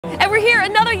here,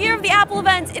 another year of the Apple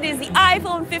event. It is the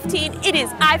iPhone 15. It is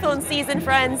iPhone season,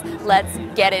 friends. Let's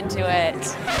get into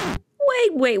it.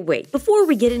 Wait. Before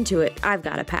we get into it, I've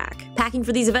got to pack. Packing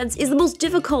for these events is the most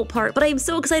difficult part, but I am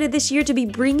so excited this year to be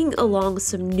bringing along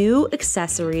some new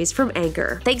accessories from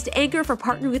Anker. Thanks to Anker for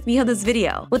partnering with me on this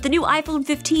video. With the new iPhone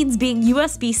 15s being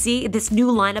USB-C, this new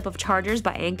lineup of chargers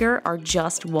by Anker are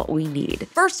just what we need.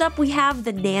 First up, we have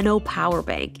the Nano Power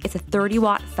Bank. It's a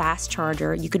 30-watt fast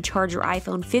charger. You can charge your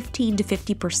iPhone 15 to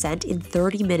 50% in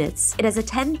 30 minutes. It has a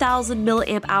 10,000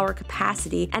 milliamp hour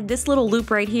capacity, and this little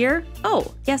loop right here,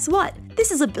 oh, guess what? This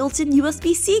is a built-in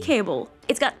USB-C cable.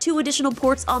 It's got 2 additional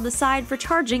ports on the side for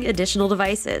charging additional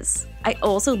devices. I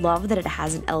also love that it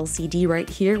has an LCD right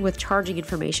here with charging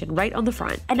information right on the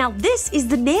front. And now this is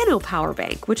the Nano Power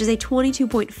Bank, which is a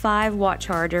 22.5 watt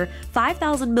charger,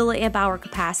 5,000 milliamp hour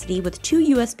capacity with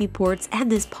 2 USB ports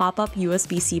and this pop-up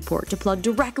USB-C port to plug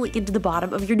directly into the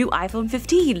bottom of your new iPhone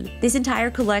 15. This entire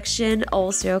collection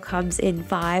also comes in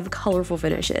 5 colorful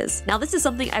finishes. Now this is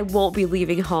something I won't be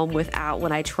leaving home without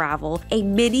when I travel. A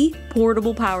mini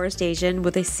portable power station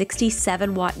with a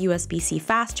 67 watt USB-C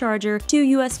fast charger,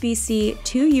 2 USB-C,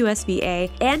 2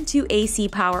 USB-A, and 2 AC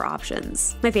power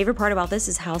options. My favorite part about this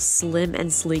is how slim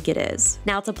and sleek it is.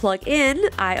 Now to plug in,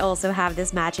 I also have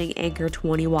this matching Anker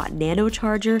 20 watt nano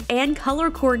charger and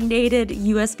color coordinated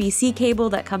USB-C cable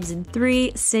that comes in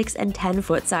 3, 6, and 10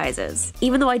 foot sizes.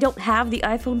 Even though I don't have the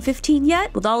iPhone 15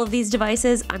 yet, with all of these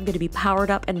devices, I'm going to be powered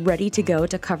up and ready to go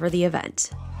to cover the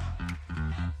event.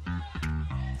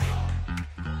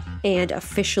 And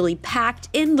officially packed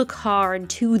in the car and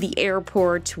to the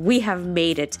airport, we have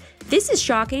made it. This is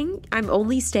shocking. I'm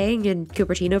only staying in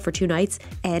Cupertino for 2 nights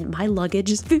and my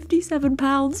luggage is 57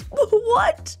 pounds.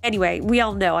 What? Anyway, we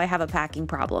all know I have a packing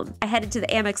problem. I headed to the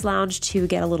Amex Lounge to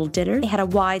get a little dinner. They had a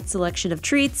wide selection of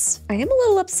treats. I am a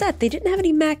little upset. They didn't have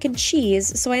any mac and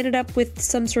cheese, so I ended up with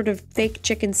some sort of fake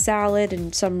chicken salad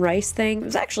and some rice thing. It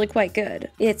was actually quite good.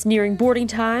 It's nearing boarding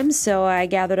time, so I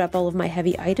gathered up all of my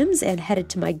heavy items and headed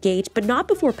to my gate, but not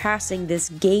before passing this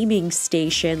gaming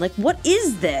station. Like, what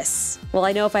is this? Well,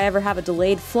 I know if I ever have a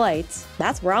delayed flight,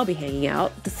 that's where I'll be hanging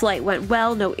out. The flight went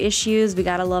well, no issues. We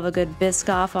gotta love a good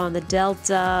Biscoff on the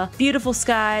Delta. Beautiful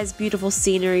skies, beautiful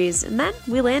sceneries, and then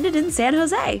we landed in San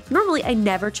Jose. Normally, I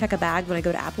never check a bag when I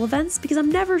go to Apple events because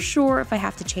I'm never sure if I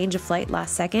have to change a flight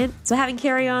last second. So having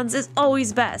carry-ons is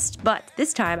always best, but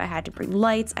this time I had to bring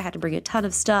lights, I had to bring a ton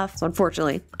of stuff, so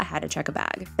unfortunately, I had to check a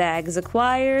bag. Bags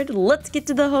acquired, let's get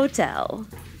to the hotel.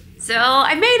 So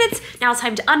I made it! Now it's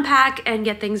time to unpack and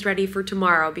get things ready for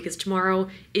tomorrow because tomorrow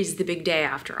is the big day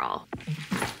after all.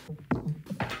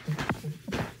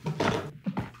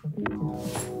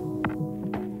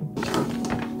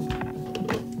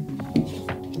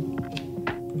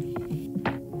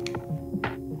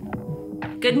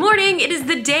 Good morning! It is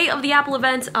the day of the Apple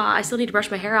event. I still need to brush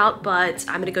my hair out, but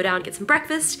I'm gonna go down and get some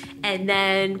breakfast and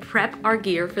then prep our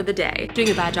gear for the day.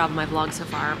 Doing a bad job of my vlog so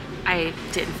far. I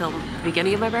didn't film the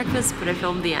beginning of my breakfast, but I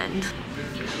filmed the end.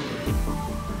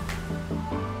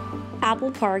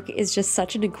 Apple Park is just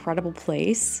such an incredible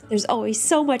place. There's always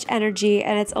so much energy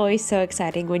and it's always so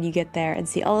exciting when you get there and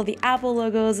see all of the Apple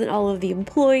logos and all of the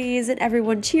employees and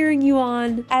everyone cheering you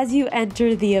on as you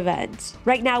enter the event.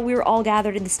 Right now, we're all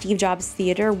gathered in the Steve Jobs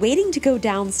Theater waiting to go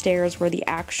downstairs where the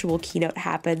actual keynote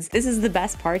happens. This is the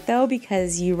best part though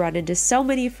because you run into so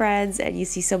many friends and you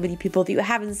see so many people that you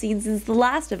haven't seen since the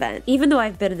last event. Even though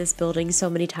I've been in this building so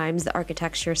many times, the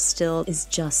architecture still is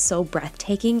just so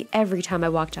breathtaking every time I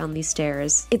walk down these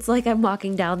stairs. It's like I'm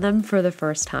walking down them for the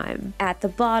first time. At the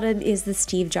bottom is the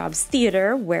Steve Jobs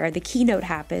Theater where the keynote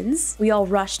happens. We all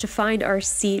rush to find our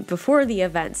seat before the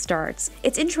event starts.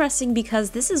 It's interesting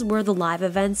because this is where the live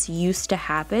events used to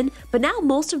happen, but now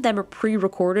most of them are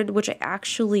pre-recorded, which I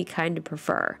actually kind of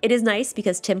prefer. It is nice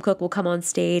because Tim Cook will come on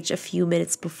stage a few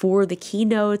minutes before the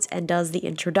keynotes and does the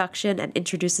introduction and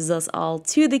introduces us all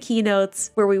to the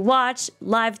keynotes where we watch,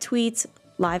 live tweet,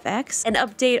 live X, and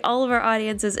update all of our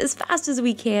audiences as fast as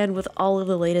we can with all of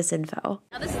the latest info.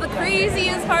 Now this is the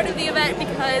craziest part of the event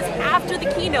because after the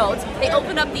keynote, they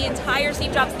open up the entire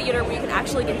Steve Jobs Theater where you can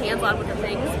actually get hands-on with the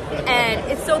things, and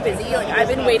it's so busy. Like, I've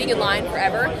been waiting in line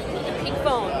forever. The pink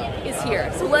phone is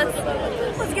here, so let's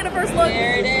get a first look.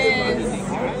 There it is,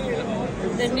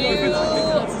 the new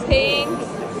pink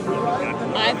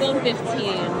iPhone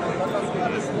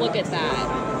 15. Look at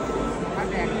that.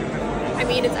 I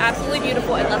mean, it's absolutely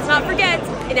beautiful, and let's not forget,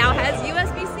 it now has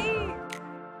USB-C.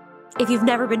 If you've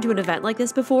never been to an event like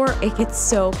this before, it gets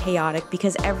so chaotic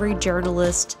because every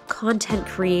journalist, content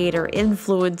creator,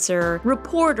 influencer,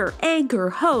 reporter, anchor,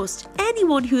 host,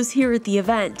 anyone who's here at the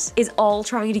event is all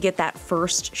trying to get that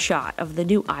first shot of the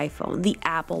new iPhone, the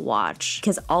Apple Watch,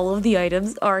 because all of the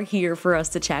items are here for us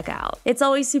to check out. It's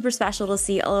always super special to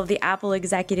see all of the Apple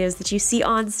executives that you see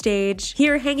on stage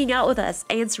here hanging out with us,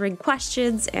 answering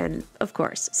questions, and of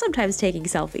course, sometimes taking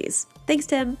selfies. Thanks,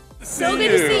 Tim. So good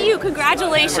to see you.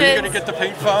 Congratulations. Are you gonna get the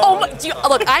pink phone? Oh my,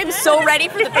 look, I'm so ready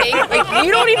for the pink. Like,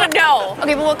 you don't even know.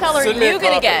 Okay, but what color are you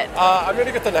gonna get? I'm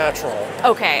gonna get the natural.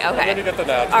 Okay. I'm gonna get the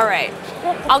natural. All right.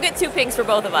 I'll get 2 pinks for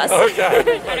both of us.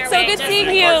 Okay. So good seeing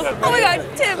you. Oh my God,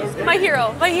 Tim, my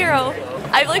hero, my hero.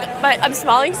 I'm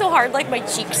smiling so hard, like my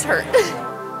cheeks hurt.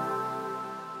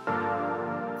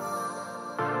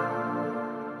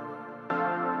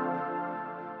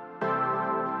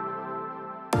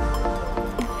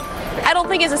 I don't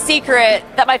think it's a secret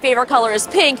that my favorite color is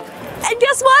pink. And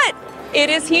guess what? It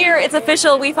is here. It's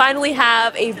official. We finally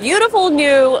have a beautiful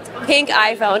new pink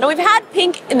iPhone. Now, we've had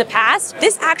pink in the past.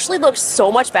 This actually looks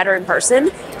so much better in person.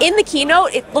 In the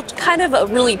keynote, it looked kind of a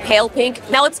really pale pink.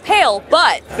 Now it's pale,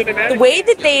 but the way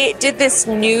that they did this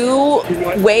new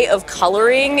way of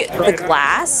coloring the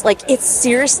glass, like, it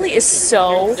seriously is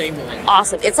so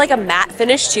awesome. It's like a matte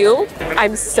finish too.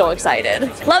 I'm so excited.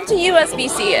 Love to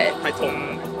USB-C it.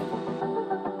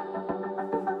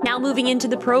 Now moving into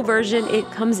the Pro version,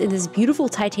 it comes in this beautiful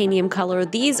titanium color.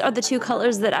 These are the 2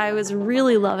 colors that I was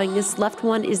really loving. This left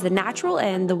one is the natural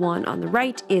and the one on the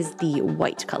right is the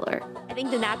white color. I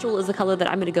think the natural is the color that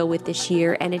I'm gonna go with this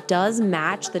year, and it does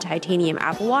match the titanium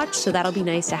Apple Watch, so that'll be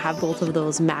nice to have both of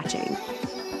those matching.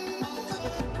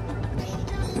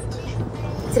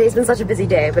 Today's been such a busy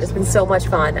day, but it's been so much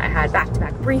fun. I had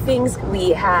back-to-back briefings,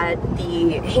 we had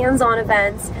the hands-on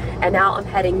events, and now I'm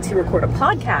heading to record a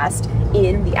podcast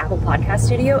in the Apple Podcast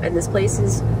Studio, and this place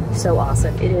is so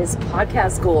awesome. It is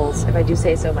podcast goals, if I do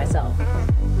say so myself.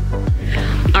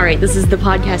 All right, this is the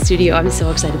podcast studio. I'm so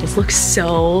excited. This looks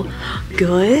so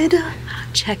good.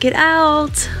 Check it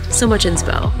out. So much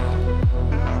inspo.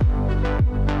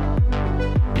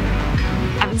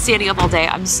 I've been standing up all day.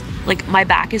 Like, my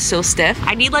back is so stiff.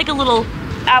 I need like a little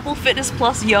Apple Fitness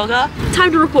Plus yoga.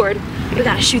 Time to record. We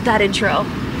gotta shoot that intro.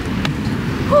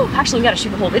 Whew, actually, we gotta shoot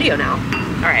the whole video now.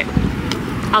 All right.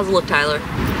 How's it look, Tyler?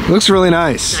 Looks really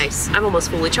nice. Nice. I'm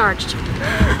almost fully charged.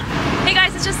 Hey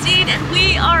guys, it's Justine, and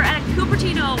we are at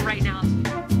Cupertino right now.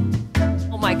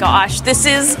 Oh my gosh, this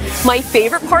is my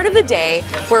favorite part of the day,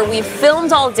 where we've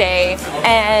filmed all day,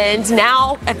 and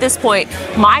now at this point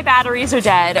my batteries are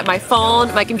dead, my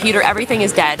phone, my computer, everything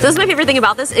is dead. So this is my favorite thing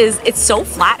about this is it's so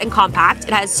flat and compact.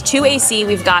 It has 2 AC,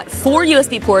 we've got 4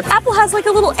 USB ports. Apple has like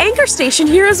a little anchor station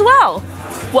here as well.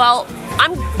 Well,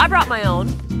 I brought my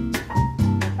own.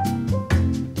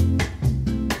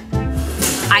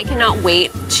 I cannot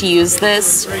wait to use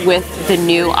this with the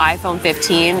new iPhone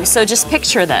 15. So just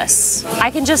picture this. I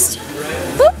can just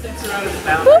boop,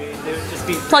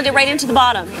 boop, plug it right into the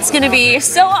bottom. It's gonna be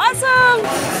so awesome.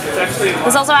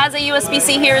 This also has a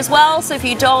USB-C here as well. So if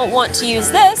you don't want to use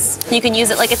this, you can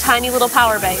use it like a tiny little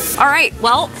power bank. All right,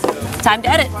 well, time to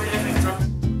edit.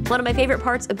 One of my favorite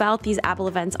parts about these Apple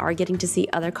events are getting to see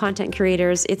other content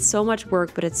creators. It's so much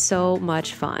work, but it's so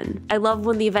much fun. I love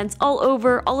when the event's all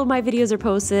over, all of my videos are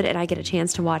posted, and I get a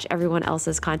chance to watch everyone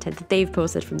else's content that they've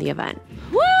posted from the event.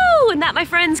 Woo! And that, my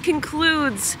friends,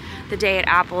 concludes the day at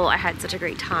Apple. I had such a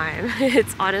great time.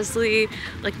 It's honestly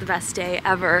like the best day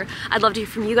ever. I'd love to hear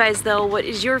from you guys though. What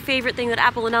is your favorite thing that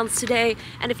Apple announced today?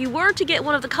 And if you were to get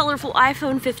one of the colorful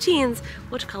iPhone 15s,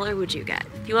 which color would you get?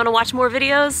 If you want to watch more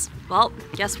videos, well,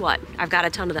 guess what? I've got a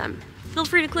ton of them. Feel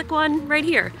free to click one right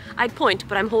here. I'd point,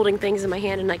 but I'm holding things in my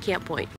hand and I can't point.